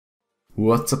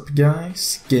What's up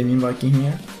guys, Gaming Viking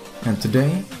here, and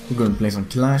today we're going to play some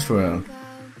Clash Royale.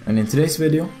 And in today's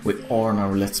video we are on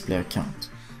our Let's Play account.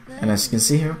 And as you can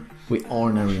see here, we are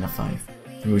in Arena 5.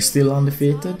 And we're still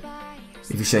undefeated.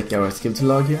 If you check our activity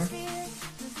log here,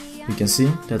 you can see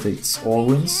that it's all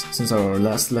wins since our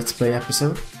last Let's Play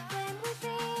episode.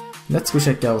 Let's go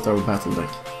check out our battle deck.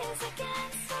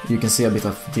 You can see a bit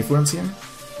of difference here.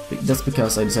 That's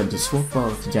because I decided to swap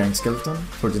out the giant skeleton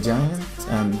for the giant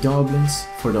and goblins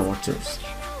for the archers.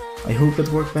 I hope it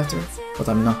worked better, but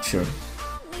I'm not sure.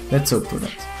 Let's hope for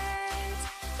that.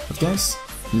 But guys,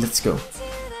 let's go.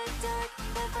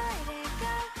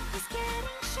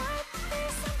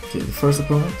 Okay, the first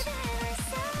opponent.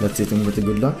 Let's hit him with the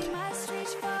good luck.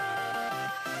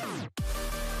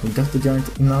 We got the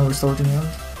giant in our starting hand.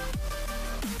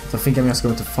 But I think I'm just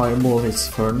going to fireball his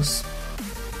furnace.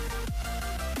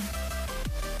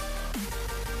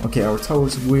 Okay, our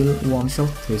towers will one-shot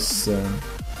his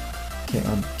okay,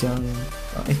 a giant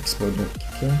xbow deck,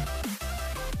 okay.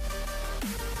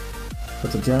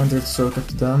 But the giant here to soak up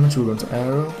the damage, we're going to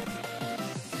arrow.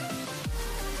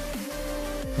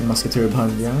 The musketeer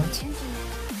behind the giant.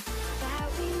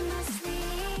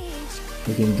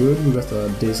 Looking good, we got a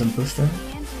decent push there.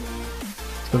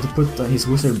 He's going to put his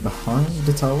wizard behind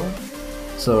the tower,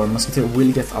 so our musketeer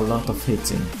will get a lot of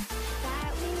hits in.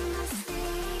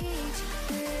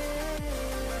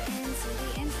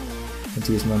 I'm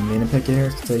going to use my mini packer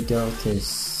here to take out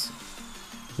his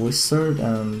wizard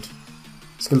and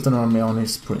skeleton army on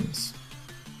his prince.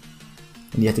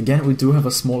 And yet again we do have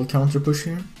a small counter push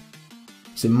here,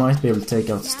 so we might be able to take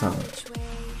out his tower.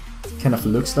 Kind of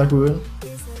looks like we will.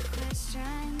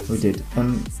 We did,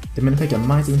 and the mini packer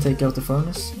might even take out the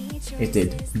furnace. It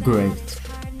did, great.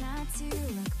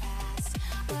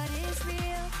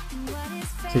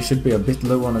 So he should be a bit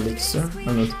low on elixir.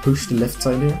 I'm going to push the left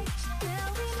side here.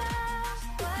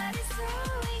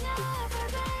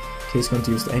 Okay, he's going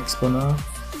to use the xbow now.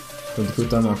 Going to put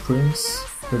down our prince,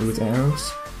 ready with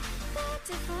arrows.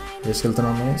 There's skeleton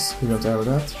on ace, we're going to arrow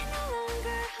that.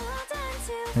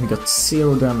 And we got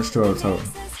 0 damage to our tower.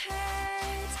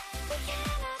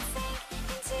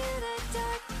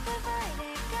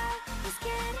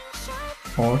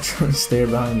 Archer is there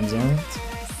behind the giant.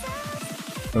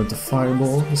 Going to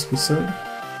fireball his wizard.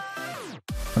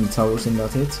 And the tower's in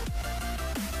that hit.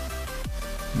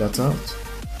 That's out.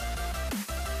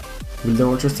 Will the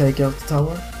archer take out the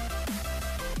tower?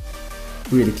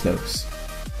 Really close.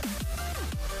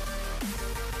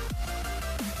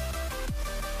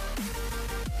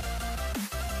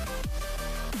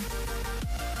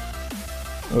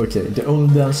 Okay, the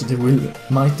only damage it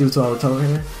might do to our tower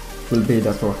here will be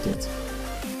that rocket.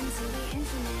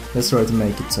 Let's try to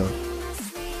make it so.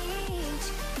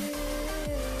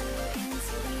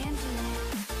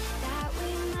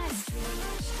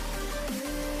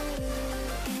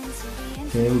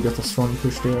 Okay, we got a strong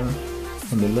push there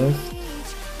on the left.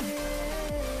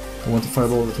 I want to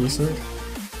fireball the wizard.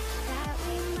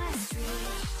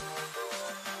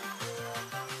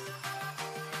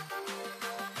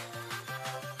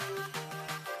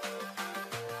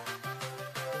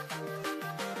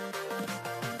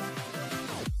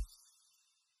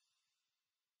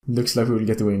 Looks like we will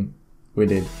get the win. We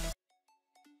did.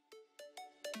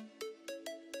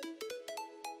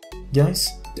 Guys,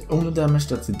 the only damage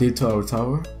that it did to our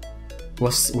tower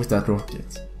was with that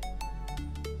rocket,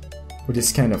 which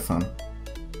is kind of fun.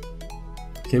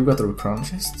 Okay, we got our crown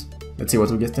chest. Let's see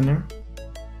what we get in there.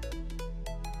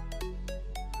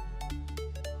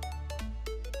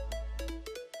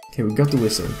 Okay, we got the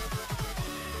wizard.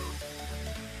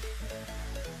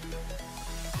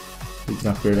 We can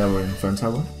upgrade our inferno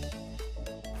tower,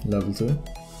 level 2,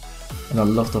 and a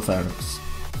lot of arrows.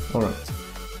 Alright.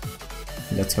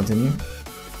 Let's continue.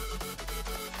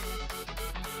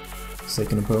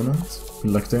 Second opponent,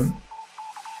 locked in.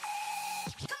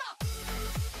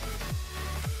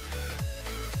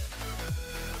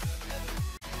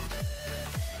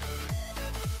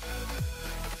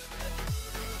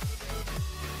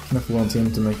 Kind of want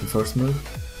him to make the first move.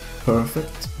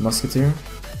 Perfect. Musketeer.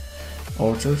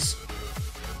 Archers.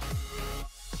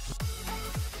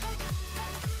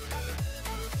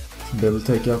 Should be able to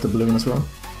take out the balloon as well.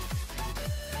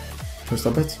 Can we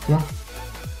stop it? Come on.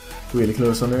 Really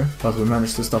close on there, but we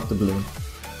managed to stop the balloon.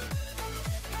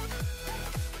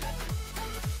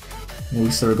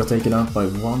 Wizard got taken out by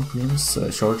one prince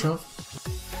charge off.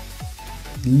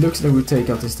 Looks like we take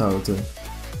out this tower too.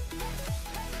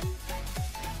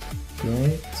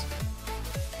 Great.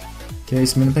 Okay,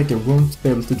 his mini packer won't be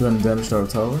able to do any damage to our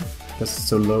tower because it's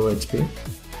so low HP.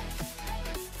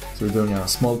 So we're doing a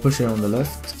small push here on the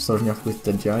left, starting off with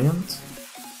the giant.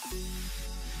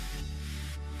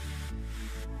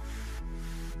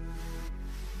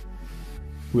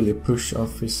 Will he push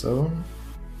off his own?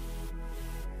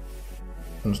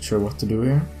 I'm not sure what to do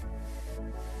here.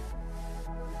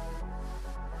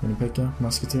 Mini-P.E.K.K.A,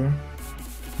 Musketeer.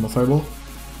 More Fireball.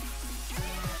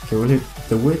 Okay, we'll hit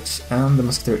the Witch and the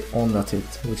Musketeer on that hit,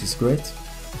 which is great.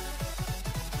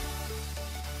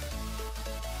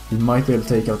 We might be able to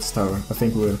take out this tower, I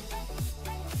think we will.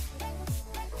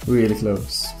 Really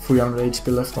close. 300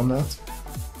 HP left on that.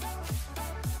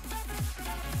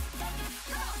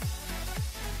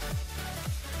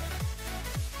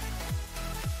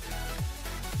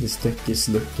 This deck is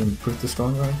looking pretty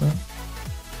strong right now.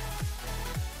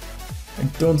 I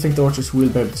don't think the archers will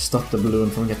be able to stop the balloon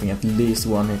from getting at least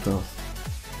one hit off.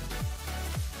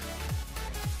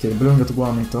 Okay, the balloon got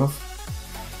one hit off.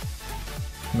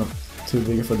 Not too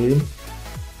big of a deal.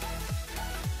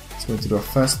 It's going to do a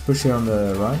fast push here on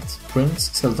the right.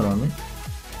 Prince, Skeleton Army.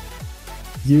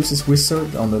 Uses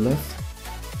Wizard on the left.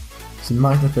 So he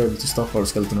might not be able to stop our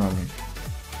Skeleton Army.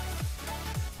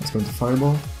 It's going to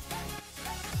Fireball.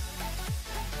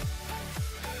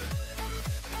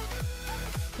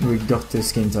 We got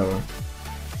this King Tower.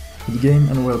 Good game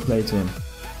and well played to him.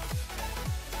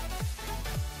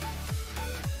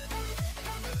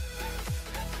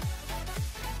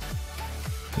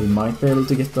 We might be able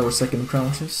to get our second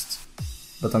crown chest,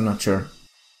 but I'm not sure.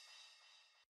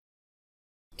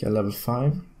 Okay, level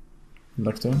 5. Good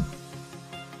luck to him.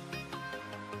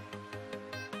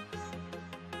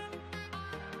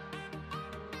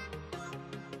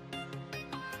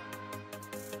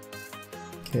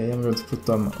 Okay, I'm going to put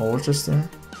some archers there.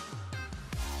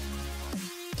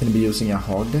 Can be using a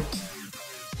hard deck.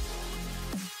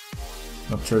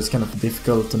 Not sure, it's kind of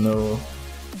difficult to know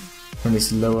from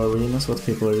these low arenas what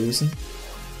people are using.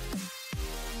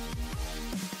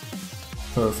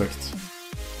 Perfect.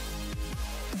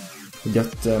 We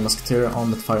got the Musketeer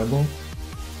on the Fireball,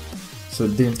 so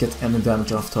it didn't get any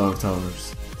damage off to our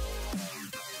towers.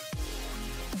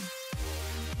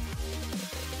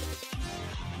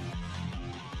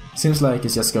 Seems like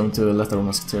it's just going to let our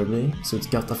Musketeer be, so it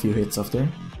got a few hits off there.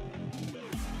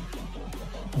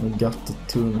 We got the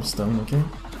Tombstone, okay.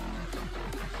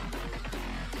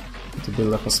 To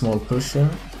build up a small push here.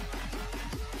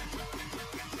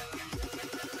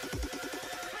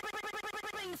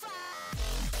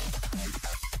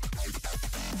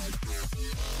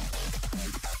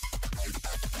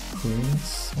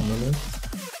 Queens on the left.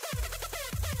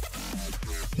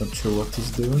 Not sure what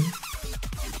he's doing.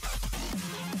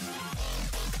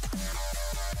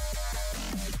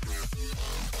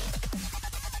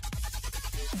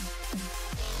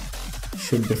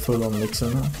 Should be full on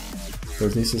elixir now. There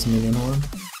this is minion horde.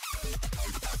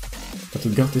 But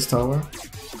we got this tower.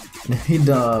 And he hid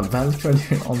a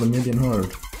Valkyrie on the minion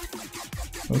horde.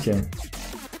 Okay.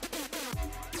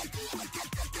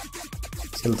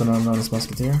 Skeleton arm on his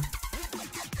Musketeer.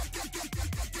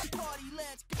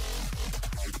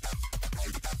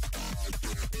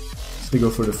 Should we go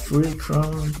for the free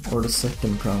crown or the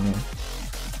second crown here?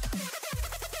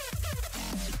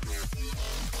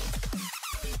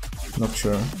 Not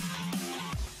sure.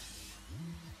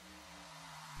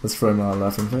 Let's throw him a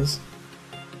laughing face.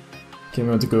 Okay, I'm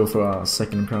going to go for a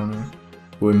second crown here.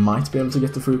 We might be able to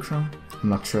get the free crown. I'm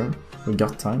not sure. We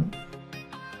got time.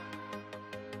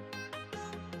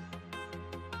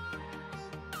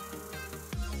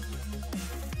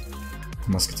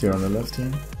 Musketeer on the left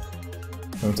here.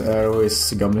 Going to arrow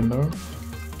his Goblin Barrel.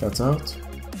 That's out.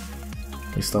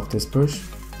 We stopped his push.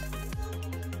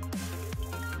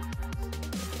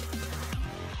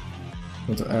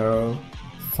 Going to arrow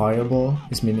Fireball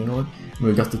his minion horde.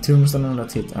 We got the Tombstone on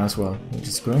that hit as well, which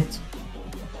is great.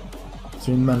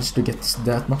 So we managed to get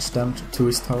that much damage to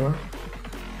his tower.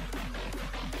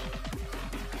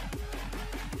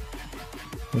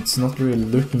 It's not really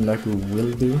looking like we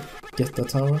will get that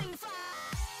tower.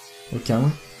 Or can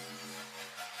we?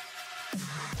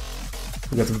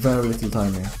 We got very little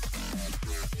time here.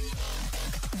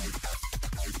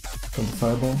 From the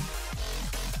Fireball.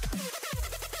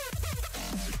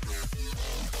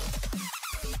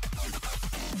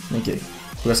 Okay,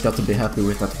 we just got to be happy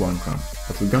with that one crown,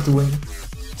 but we got to win,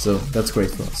 so that's great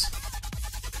for us.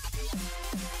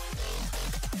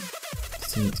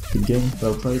 Good game,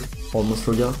 well played, almost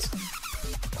forgot.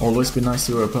 Always be nice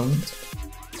to your opponent.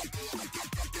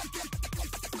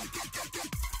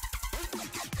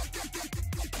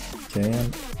 Okay,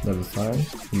 and level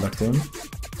 5, come back to him.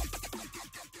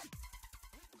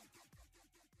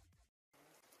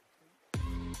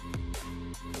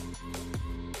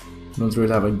 Don't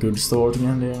really have a good sword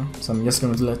again there, so I'm just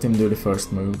going to let him do the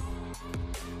first move.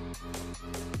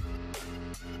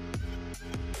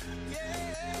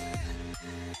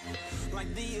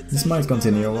 This might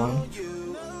continue a while.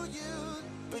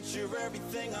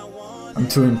 I'm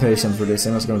too impatient for this.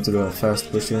 I'm just going to do a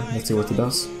fast push here. Let's see what it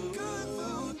does.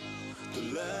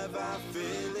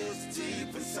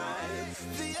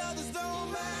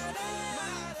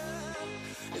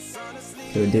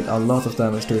 Okay, we did a lot of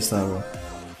damage to his tower.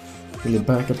 Will he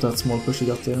back up that small push he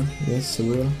got there? Yes, he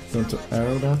will. Going to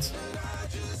arrow that.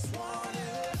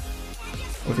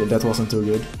 Okay, that wasn't too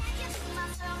good.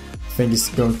 I think he's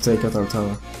going to take out our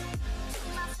tower.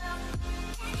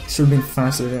 Should have been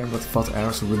faster there, but thought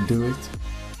arrows would do it.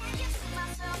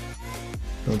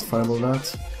 Going to fireball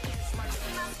that.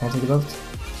 I'll take it out.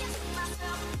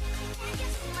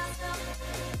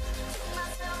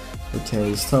 Okay,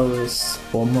 his tower is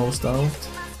almost out.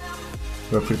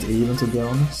 We're pretty even, to be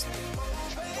honest.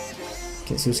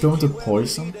 Okay, so he's going to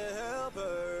poison.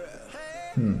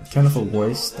 Kind of a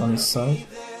waste on his side.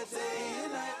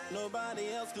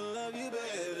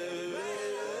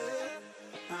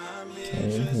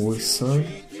 Okay, wizard.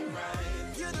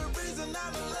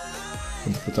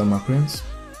 Going to put on my prince.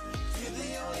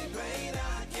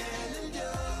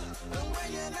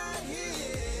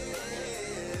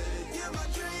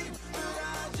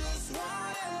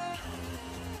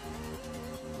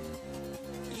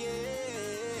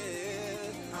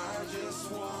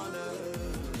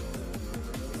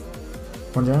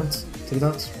 One giant, take it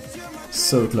out.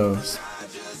 So close.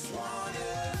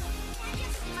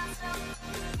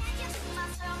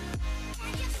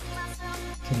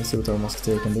 Okay, let's see what our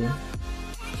musketeer can do.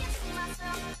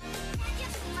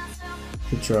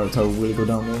 Pretty sure our tower will go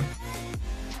down there.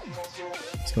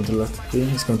 He's going to let it be,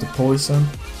 he's going to poison.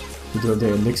 We do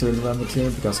the elixir advantage here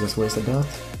because he has wasted that.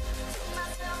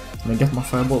 And I get my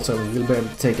fireball, so I will be able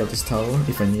to take out this tower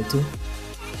if I need to.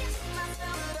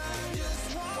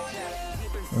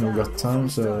 And we got time,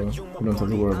 so we don't have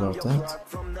to worry about that.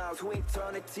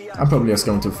 I'm probably just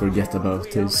going to forget about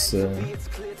this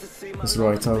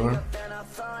right tower.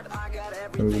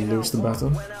 And we will lose the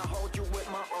battle.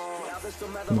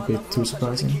 Wouldn't be too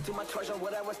surprising.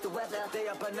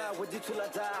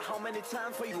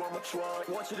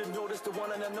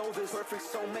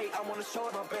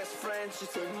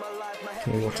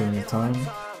 Okay, watching the time.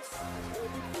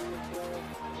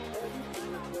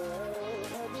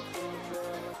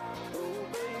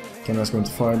 Okay, now it's going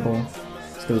to fireball.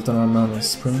 Skeleton Armor and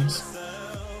Springs.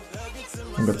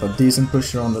 We got a decent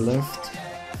pusher on the left.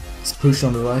 This push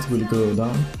on the right will go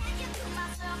down.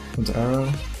 Going to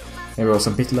arrow. Maybe I was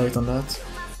a bit late on that.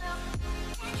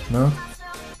 No?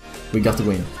 We got the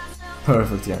win.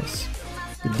 Perfect, guys.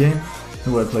 Good game,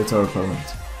 and well played to our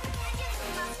opponent.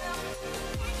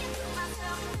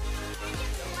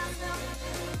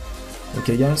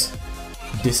 Okay guys,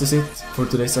 this is it for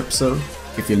today's episode.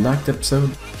 If you liked the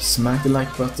episode, smack the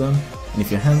like button, and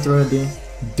if you haven't already,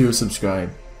 do subscribe.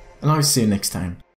 And I'll see you next time.